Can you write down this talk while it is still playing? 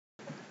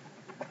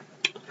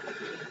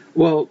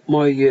Well,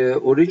 my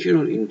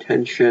original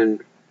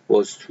intention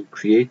was to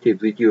create a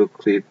video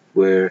clip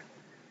where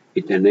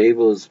it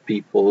enables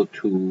people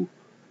to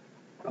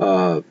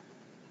uh,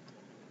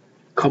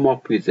 come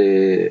up with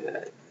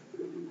a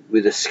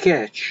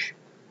sketch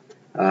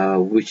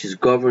which is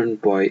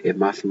governed by a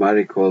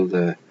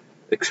mathematical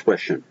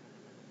expression.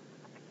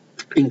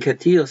 In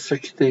Catia,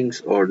 such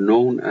things are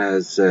known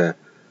as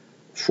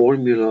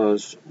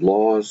formulas,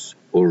 laws,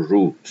 or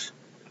rules.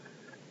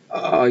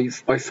 I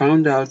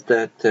found out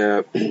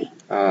that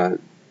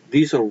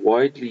these are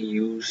widely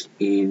used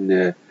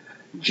in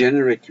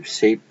generative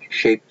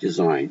shape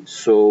design.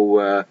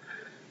 So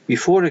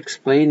before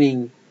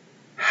explaining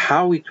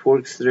how it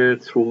works there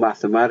through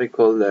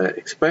mathematical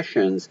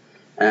expressions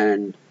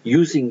and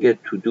using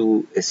it to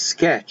do a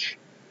sketch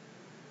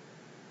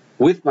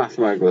with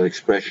mathematical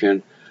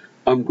expression,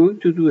 I'm going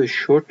to do a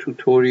short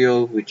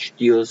tutorial which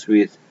deals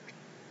with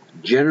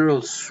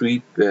general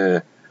sweep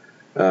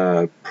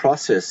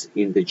process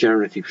in the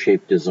generative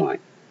shape design.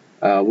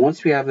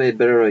 Once we have a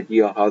better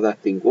idea how that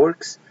thing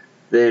works,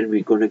 then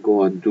we're going to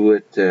go and do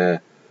it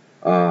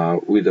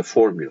with a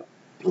formula,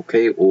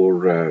 okay,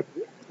 or a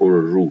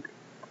rule.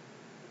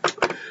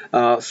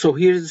 So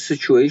here's the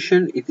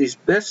situation. It is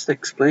best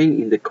explained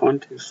in the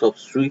context of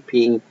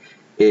sweeping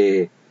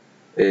a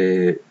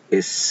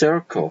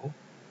circle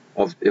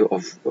of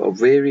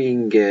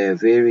varying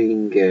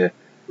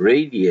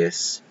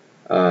radius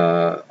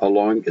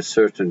along a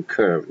certain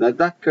curve. Now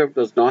that curve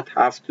does not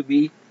have to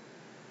be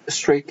a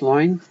straight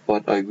line,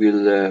 but I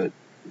will,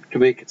 to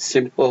make it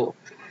simple,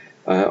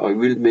 I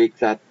will make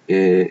that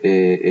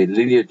a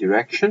linear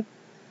direction,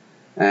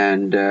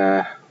 and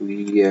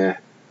we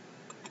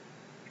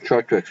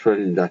try to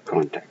explain in that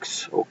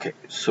context. Okay,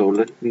 so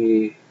let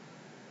me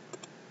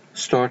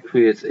start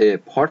with a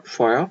part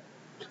file.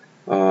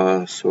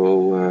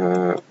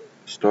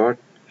 Start,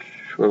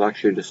 well,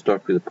 actually, let's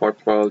start with a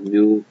part file,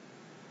 new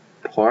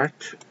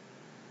part.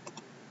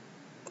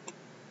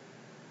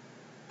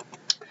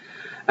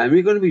 And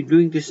we're going to be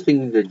doing this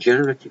thing in the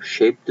generative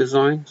shape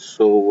design.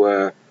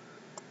 So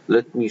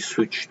let me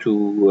switch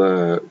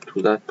to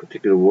that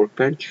particular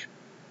workbench.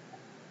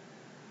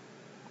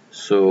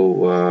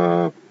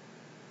 So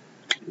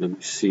let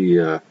me see,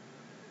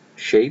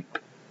 shape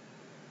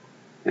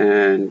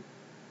and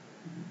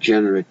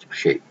generative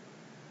shape.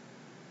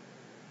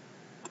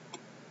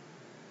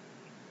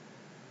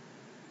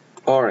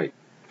 All right.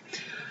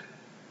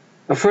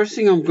 The first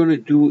thing I'm going to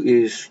do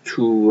is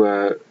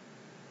to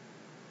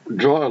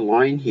draw a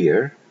line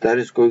here. That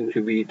is going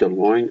to be the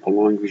line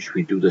along which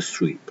we do the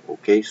sweep.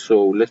 Okay,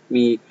 so let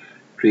me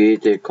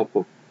create a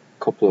couple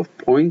of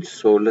points.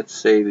 So let's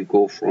say we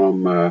go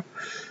from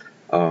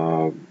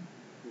to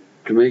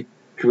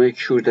make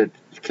sure that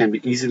it can be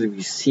easily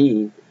be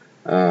seen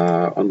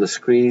on the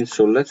screen.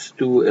 So let's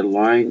do a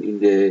line in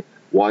the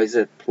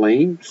YZ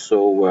plane.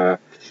 So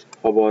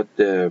how about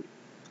the,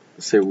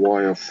 say,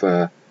 Y of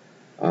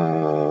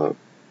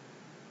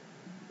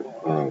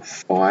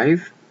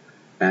 5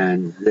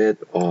 and Z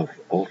of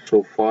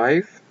also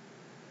 5.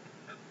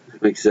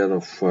 Let's make Z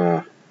of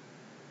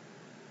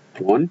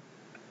 1.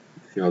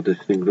 See how this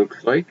thing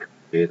looks like.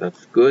 Okay,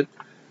 that's good.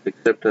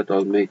 Except that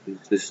I'll make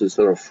this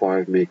instead of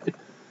 5, make it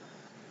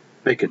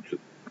 2.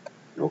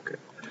 Okay.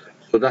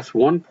 So that's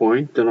one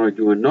point. Then I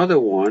do another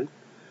one,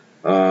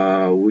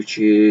 which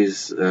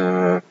is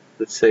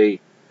let's say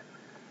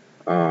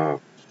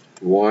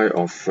Y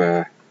of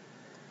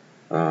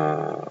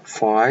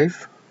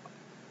 5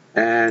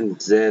 and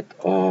Z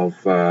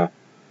of how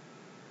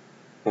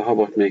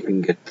about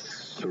making it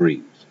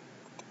 3?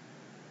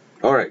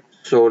 All right.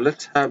 So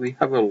we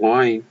have a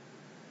line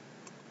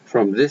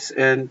from this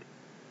end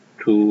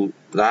to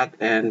that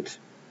end,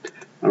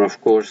 and of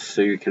course,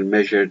 so you can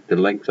measure the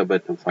length of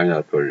it and find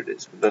out where it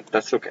is.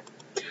 That's okay.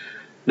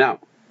 Now,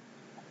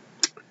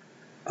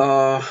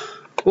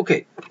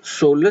 okay,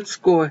 so let's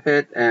go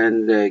ahead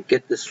and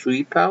get the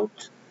sweep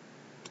out.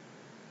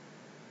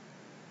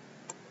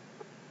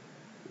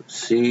 Let's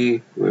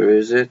see, where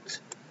is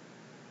it?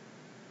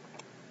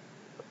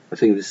 I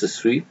think this is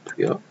sweep,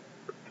 yeah.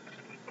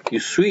 You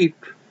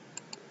sweep.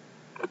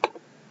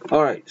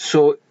 All right,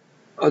 so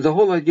the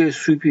whole idea is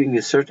sweeping in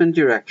a certain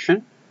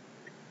direction,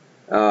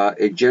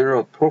 a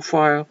general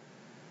profile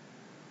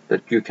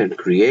that you can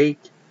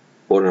create,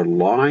 or a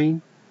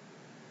line,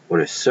 or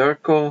a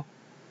circle,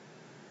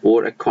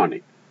 or a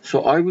conic.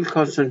 So I will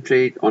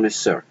concentrate on a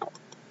circle,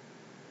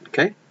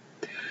 okay?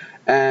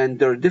 And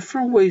there are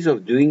different ways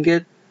of doing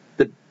it.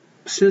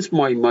 Since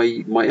my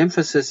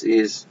emphasis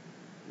is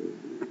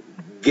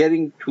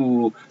getting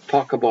to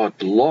talk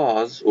about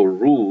laws or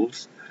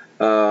rules,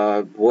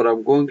 what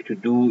I'm going to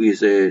do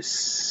is a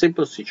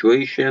simple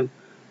situation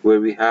where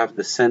we have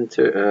the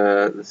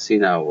center, let's see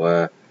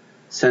now,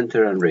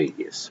 center and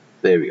radius.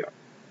 There we are.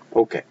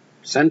 Okay,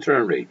 center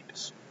and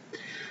radius.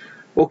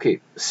 Okay,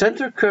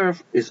 center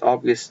curve is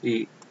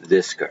obviously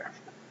this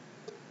curve.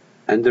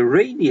 And the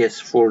radius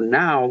for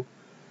now,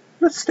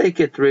 let's take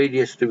it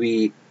radius to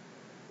be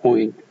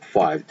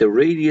 0.5. The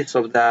radius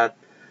of that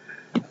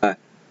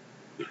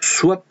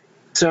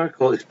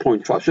circle is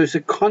 0.5. So it's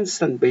a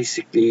constant,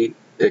 basically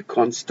a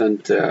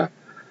constant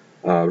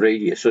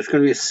radius. So it's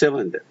going to be a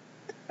cylinder.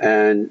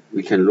 And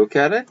we can look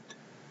at it,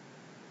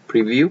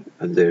 preview,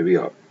 and there we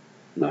are.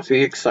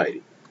 Nothing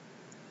exciting.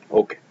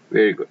 Okay,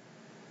 very good.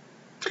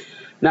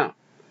 Now,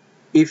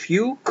 if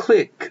you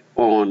click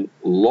on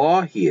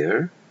law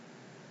here,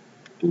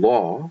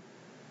 law,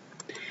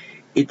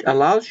 it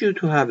allows you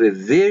to have a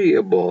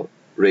variable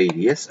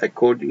radius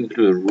according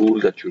to the rule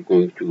that you're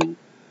going to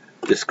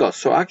discuss.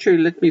 So actually,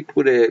 let me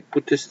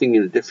put this thing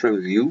in a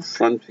different view,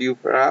 front view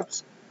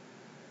perhaps.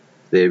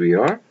 There we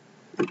are.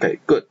 Okay,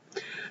 good.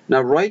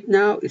 Now right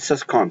now it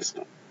says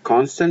constant.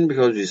 Constant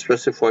because we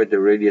specified the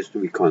radius to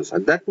be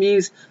constant. That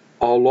means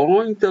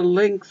along the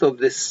length of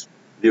this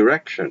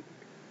direction,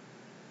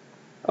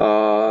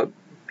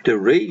 the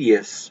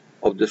radius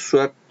of the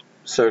swept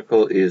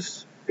circle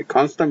is a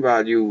constant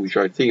value, which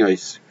I think I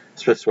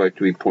specified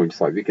to be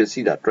 0.5. You can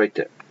see that right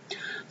there.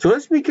 So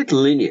let's make it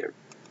linear.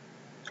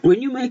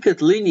 When you make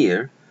it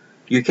linear,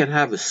 you can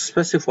have a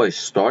specified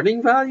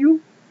starting value,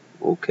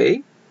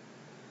 okay,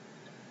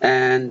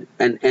 and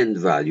an end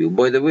value.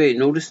 By the way,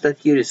 notice that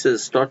here it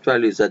says start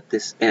value is at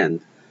this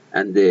end,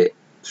 and the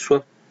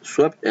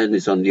swept end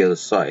is on the other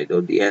side,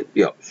 or the end,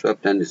 yeah,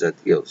 swept end is at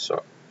the other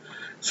side.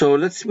 So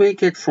let's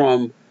make it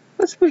from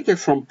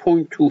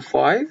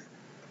 0.25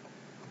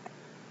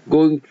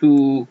 going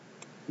to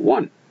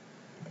 1.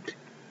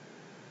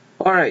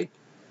 All right.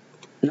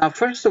 Now,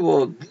 first of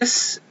all,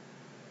 this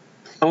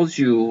tells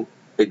you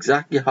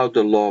exactly how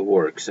the law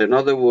works. In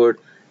other words,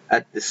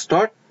 at the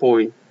start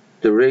point,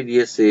 the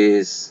radius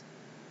is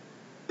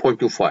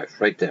 0.25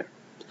 right there.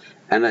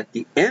 And at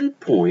the end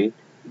point,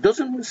 it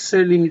doesn't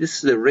necessarily mean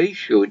this is a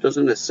ratio. It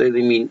doesn't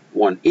necessarily mean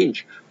 1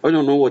 inch. I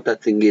don't know what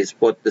that thing is,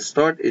 but the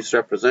start is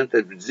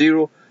represented with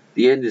 0.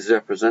 The end is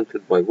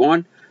represented by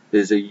 1.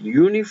 There's a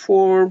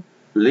uniform,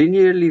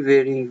 linearly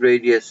varying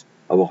radius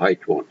of a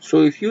height 1.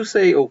 So if you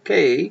say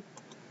OK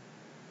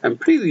and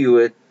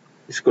preview it,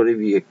 it's going to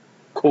be a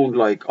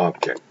cone-like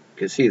object. You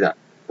can see that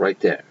right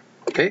there.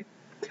 Okay?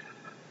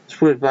 Let's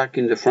put it back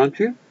in the front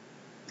view.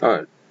 All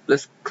right.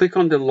 Let's click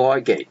on the law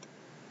again.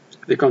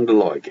 Click on the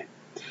law again.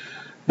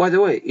 By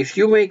the way, if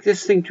you make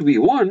this thing to be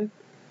 1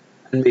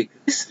 and make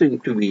this thing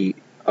to be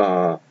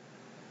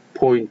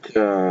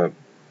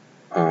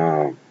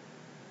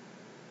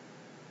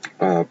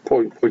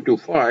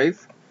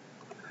 0.25,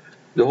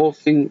 the whole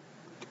thing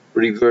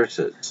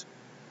reverses.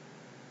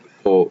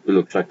 So it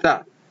looks like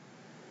that.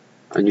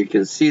 And you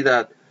can see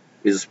that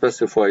is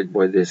specified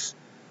by this,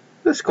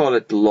 let's call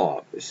it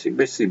law. It's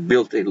basically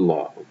built-in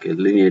law, okay,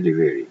 linearly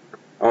varying.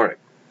 All right.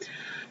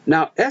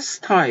 Now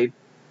S-type,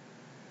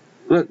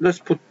 let's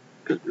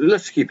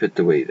keep it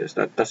the way it is.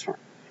 That's fine.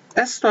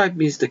 S-type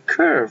means the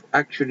curve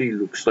actually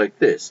looks like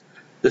this.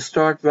 The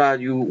start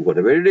value,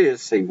 whatever it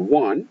is, say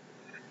 1,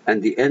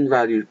 and the end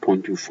value is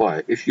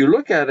 0.25. If you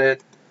look at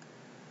it,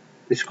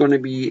 it's going to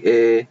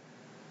be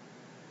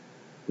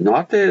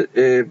not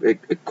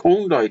a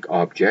cone-like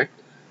object.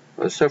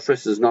 The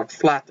surface is not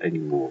flat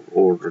anymore,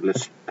 or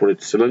let's put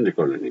it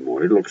cylindrical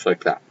anymore. It looks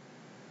like that.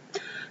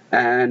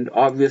 And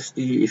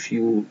obviously, if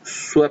you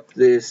swept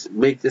this,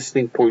 make this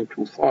thing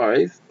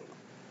 0.25,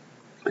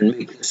 and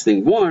make this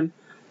thing 1,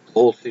 the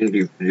whole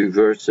thing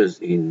reverses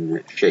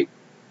in shape.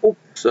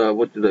 Oops,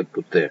 what did I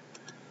put there?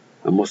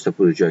 I must have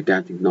put a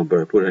gigantic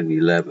number. I put an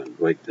 11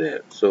 right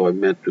there. So I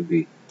meant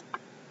it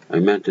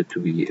to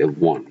be a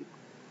 1.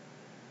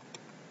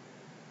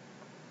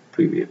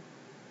 Preview.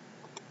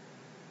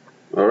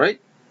 All right.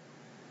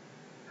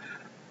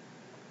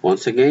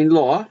 Once again,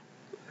 law.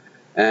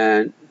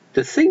 And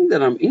the thing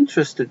that I'm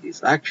interested in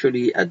is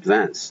actually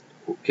advanced.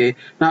 Okay.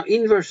 Now,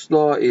 inverse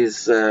law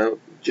is it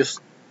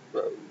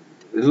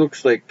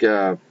looks like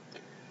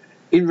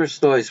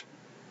inverse law is,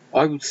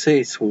 I would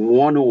say it's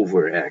 1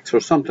 over x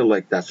or something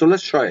like that. So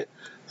let's try it.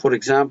 For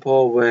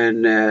example,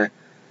 when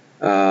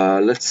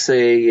let's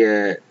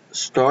say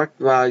start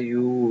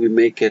value, we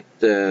make it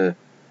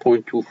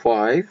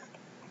 0.25.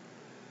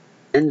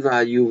 End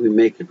value, we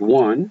make it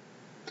 1.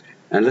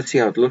 And let's see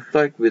how it looks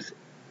like with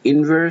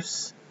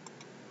inverse.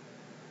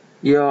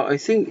 Yeah, I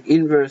think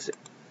inverse,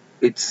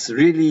 it's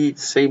really the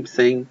same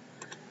thing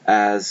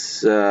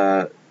as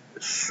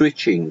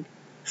switching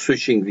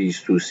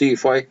these two. See,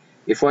 if I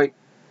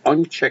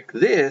uncheck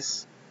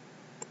this,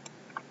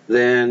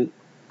 then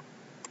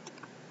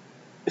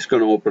it's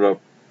going to open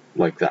up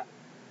like that.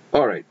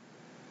 All right,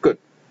 good.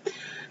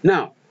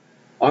 Now,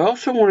 I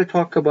also want to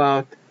talk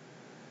about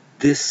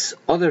this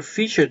other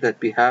feature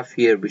that we have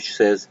here, which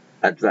says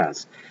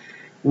advanced.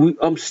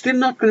 I'm still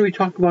not going to be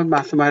talking about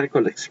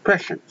mathematical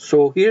expression.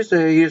 So here's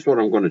what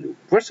I'm going to do.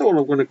 First of all,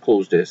 I'm going to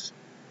close this,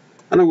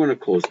 and I'm going to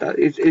close that.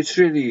 It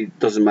really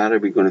doesn't matter.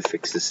 We're going to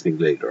fix this thing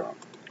later on.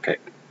 Okay.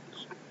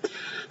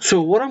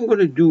 So what I'm going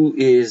to do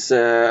is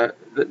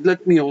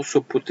let me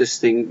also put this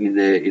thing in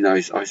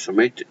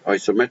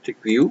isometric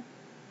view.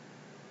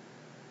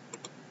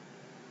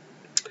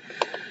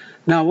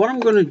 Now what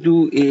I'm going to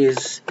do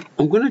is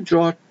I'm going to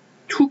draw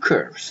 2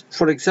 curves.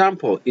 For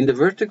example, in the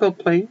vertical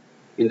plane,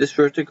 in this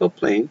vertical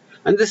plane,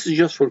 and this is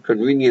just for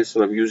convenience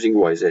that I'm using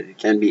YZ. It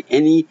can be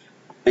any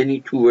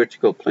two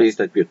vertical planes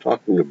that we're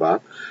talking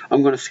about.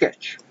 I'm going to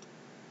sketch.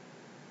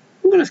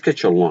 I'm going to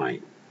sketch a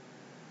line,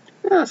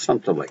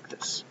 something like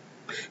this.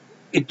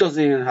 It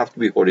doesn't even have to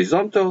be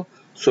horizontal,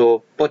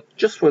 but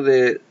just for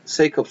the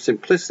sake of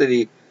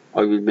simplicity,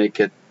 I will make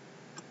it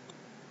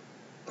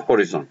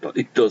horizontal.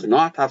 It does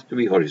not have to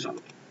be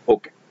horizontal.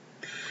 Okay.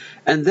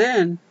 And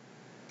then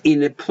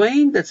in a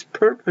plane that's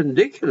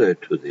perpendicular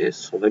to this,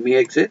 so let me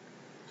exit.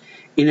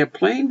 In a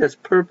plane that's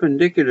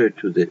perpendicular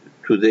to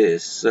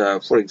this,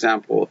 for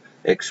example,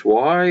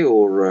 XY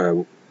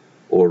or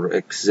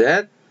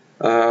XZ,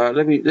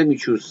 let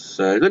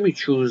me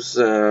choose.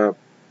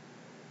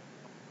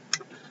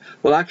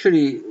 Well,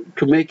 actually,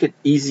 to make it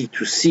easy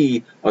to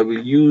see, I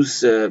will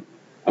use.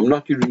 I'm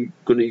not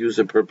going to use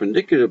a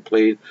perpendicular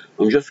plane.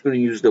 I'm just going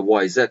to use the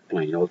YZ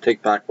plane. I'll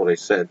take back what I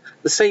said.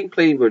 The same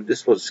plane where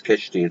this was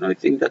sketched in. I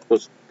think that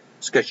was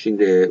sketching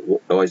the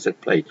YZ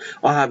plane.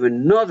 I'll have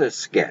another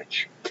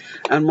sketch.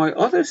 And my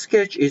other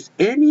sketch is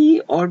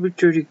any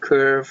arbitrary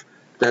curve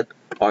that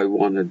I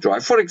want to draw.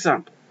 For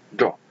example,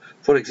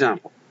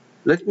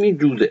 let me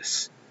do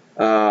this.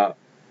 Let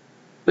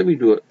me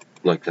do it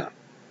like that.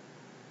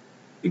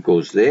 It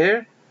goes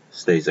there,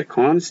 stays a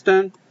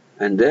constant,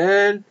 and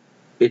then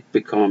it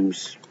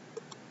becomes,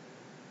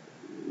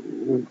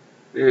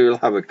 it will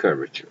have a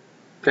curvature.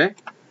 Okay?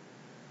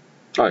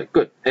 All right,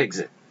 good.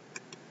 Exit.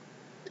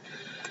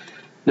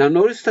 Now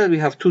notice that we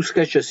have two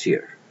sketches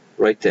here,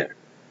 right there.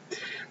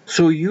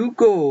 So you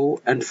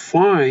go and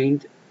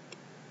find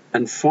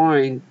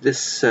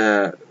this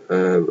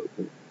icon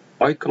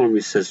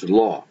which says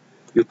law.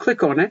 You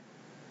click on it.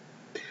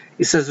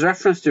 It says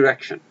reference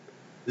direction.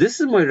 This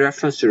is my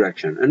reference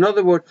direction. In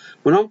other words,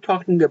 when I'm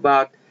talking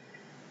about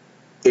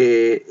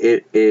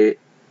a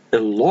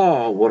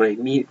law, what I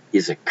mean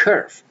is a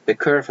curve. A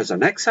curve has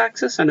an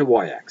x-axis and a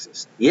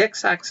y-axis. The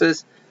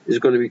x-axis is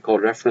going to be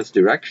called reference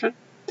direction,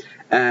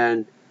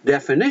 and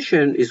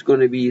definition is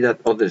going to be that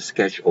other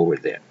sketch over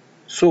there.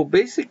 So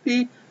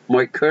basically,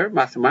 my curve,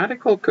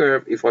 mathematical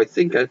curve, if I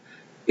think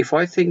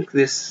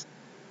this,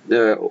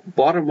 the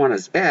bottom one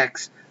as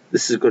x,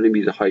 this is going to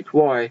be the height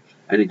y,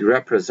 and it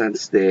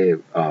represents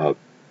the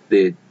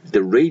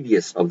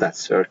radius of that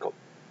circle.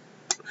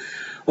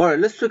 All right,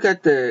 let's look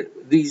at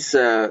these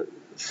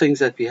things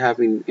that we have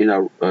in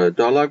our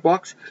dialog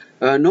box.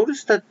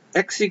 Notice that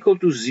x equal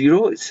to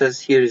 0, it says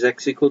here is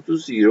x equal to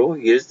 0,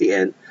 here's the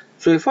end.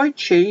 So if I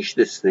change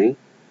this thing,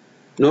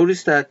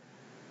 notice that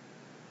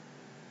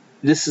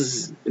this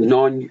is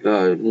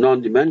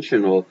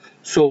non-dimensional.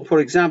 So for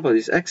example,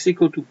 is x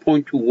equal to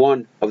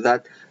 0.21 of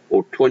that,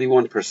 or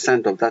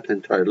 21% of that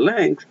entire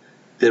length,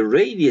 the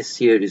radius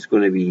here is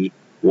going to be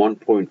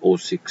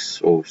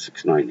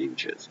 1.06069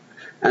 inches.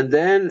 And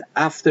then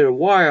after a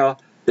while,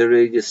 the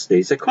radius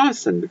stays a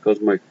constant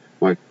because my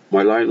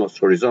line was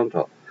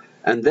horizontal.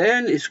 And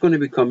then it's going to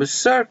become a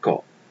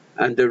circle,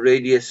 and the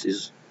radius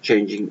is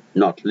changing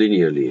not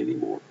linearly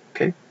anymore.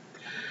 Okay.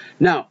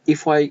 Now,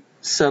 if I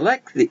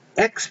select the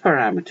x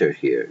parameter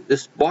here,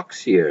 this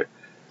box here,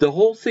 the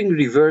whole thing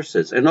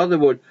reverses. In other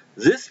words,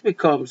 this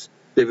becomes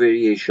the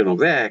variation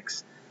of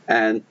x,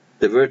 and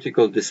the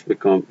vertical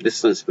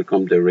distance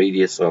becomes the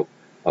radius of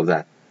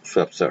that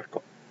swept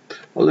circle.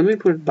 Well, let me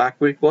put it back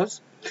where it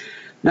was.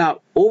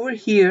 Now, over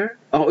here,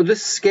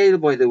 this scale,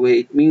 by the way,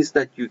 it means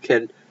that you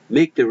can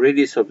make the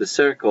radius of the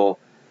circle,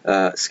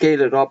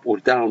 scale it up or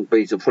down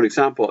based on, for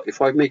example,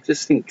 if I make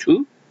this thing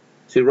 2,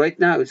 see right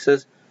now it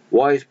says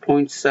y is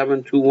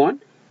 0.721.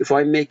 If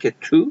I make it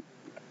 2,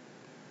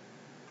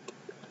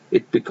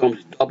 it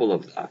becomes double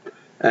of that.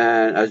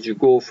 And as you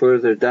go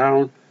further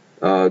down,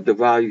 the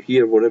value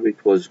here, whatever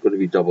it was, is going to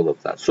be double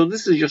of that. So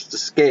this is just the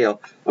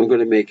scale. I'm going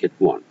to make it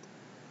 1.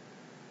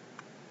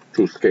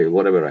 To scale,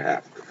 whatever I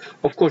have.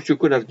 Of course, you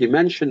could have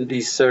dimensioned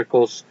these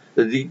circles,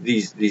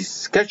 these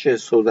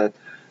sketches, so that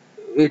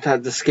it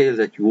had the scale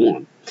that you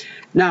want.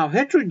 Now,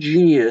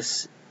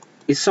 heterogeneous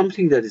is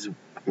something that is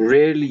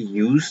rarely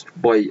used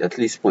by, at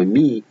least by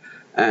me,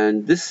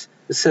 and this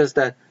says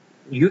that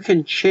you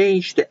can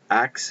change the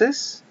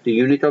axis, the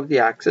unit of the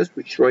axis,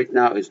 which right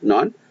now is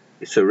none.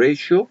 It's a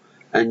ratio,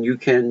 and you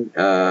can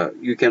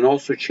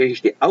also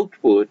change the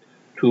output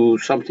to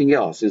something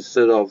else.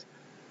 Instead of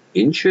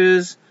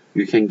inches,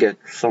 you can get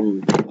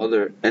some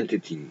other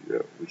entity,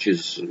 which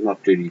is not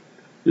really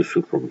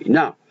useful for me.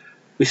 Now,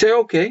 we say,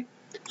 okay,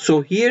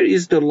 so here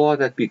is the law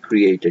that we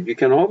created. You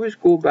can always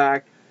go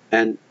back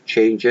and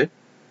change it.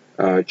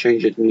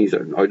 Change it means,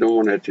 I don't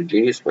want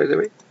heterogeneous, by the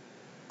way.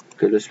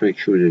 Okay, let's make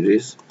sure it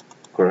is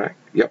correct.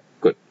 Yep,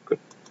 good.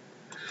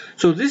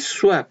 So this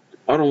swept,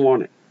 I don't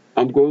want it.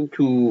 I'm going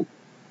to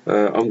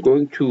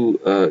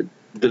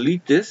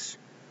delete this,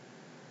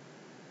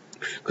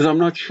 because I'm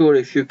not sure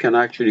if you can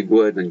actually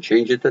go ahead and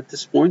change it at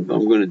this point, but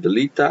I'm going to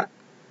delete that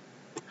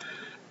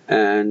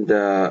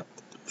and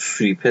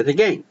sweep it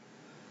again.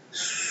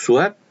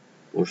 Swept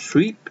or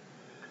sweep,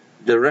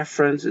 the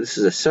reference, this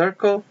is a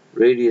circle,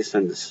 radius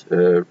and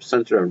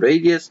center and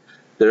radius.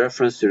 The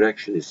reference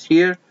direction is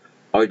here.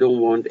 I don't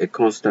want a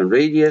constant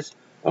radius.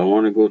 I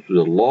want to go to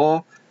the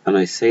law, and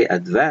I say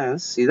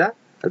advanced. See that?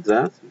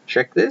 Advanced.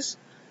 Check this,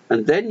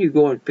 and then you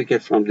go and pick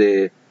it from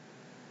the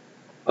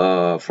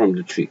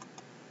tree.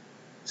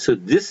 So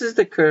this is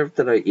the curve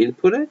that I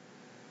inputted,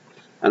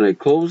 and I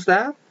close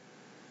that,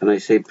 and I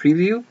say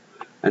preview,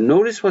 and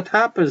notice what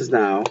happens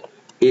now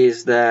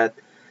is that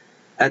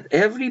at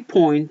every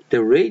point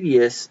the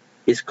radius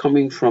is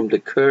coming from the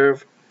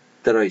curve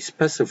that I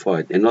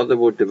specified. In other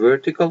words, the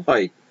vertical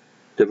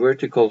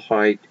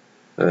height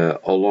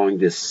along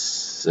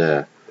this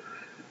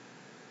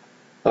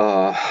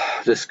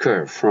this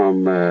curve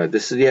from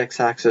this is the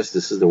x-axis,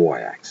 this is the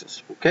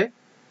y-axis. Okay.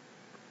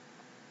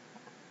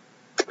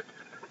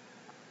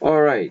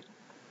 All right.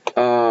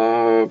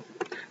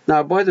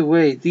 Now, by the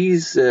way,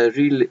 these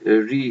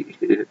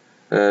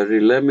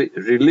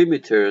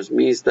relimiters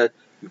means that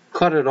you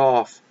cut it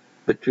off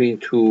between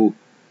two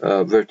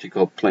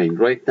vertical planes.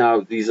 Right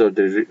now, these are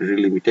the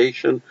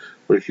relimitation,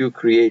 but if you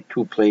create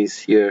two planes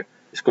here,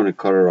 it's going to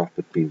cut it off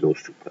between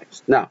those two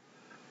planes. Now,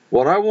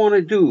 what I want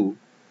to do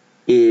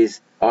is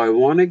I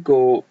want to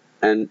go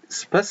and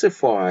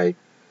specify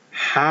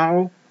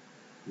how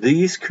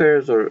these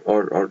curves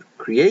are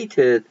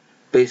created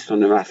based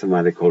on a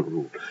mathematical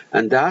rule,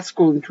 and that's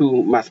going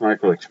to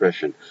mathematical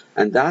expression,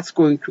 and that's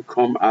going to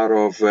come out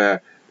of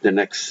the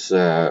next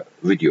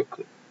video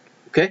clip.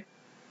 Okay,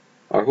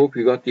 I hope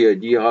you got the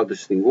idea how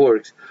this thing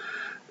works.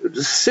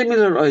 The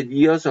similar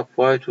ideas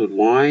apply to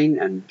line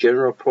and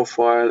general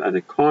profile and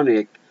a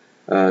conic,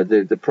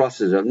 the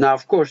process of. Now,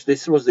 of course,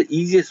 this was the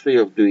easiest way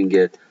of doing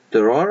it.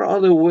 There are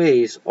other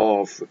ways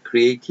of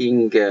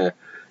creating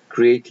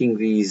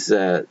these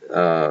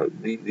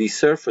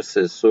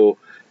surfaces. So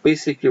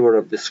basically, what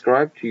I've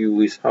described to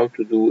you is how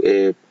to do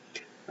a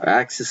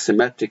axis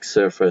symmetric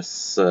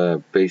surface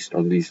based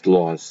on these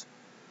laws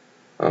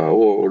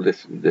or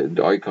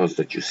the icons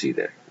that you see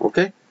there.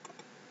 Okay.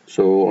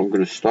 So I'm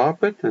going to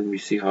stop it, and we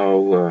see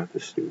how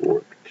this thing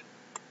worked.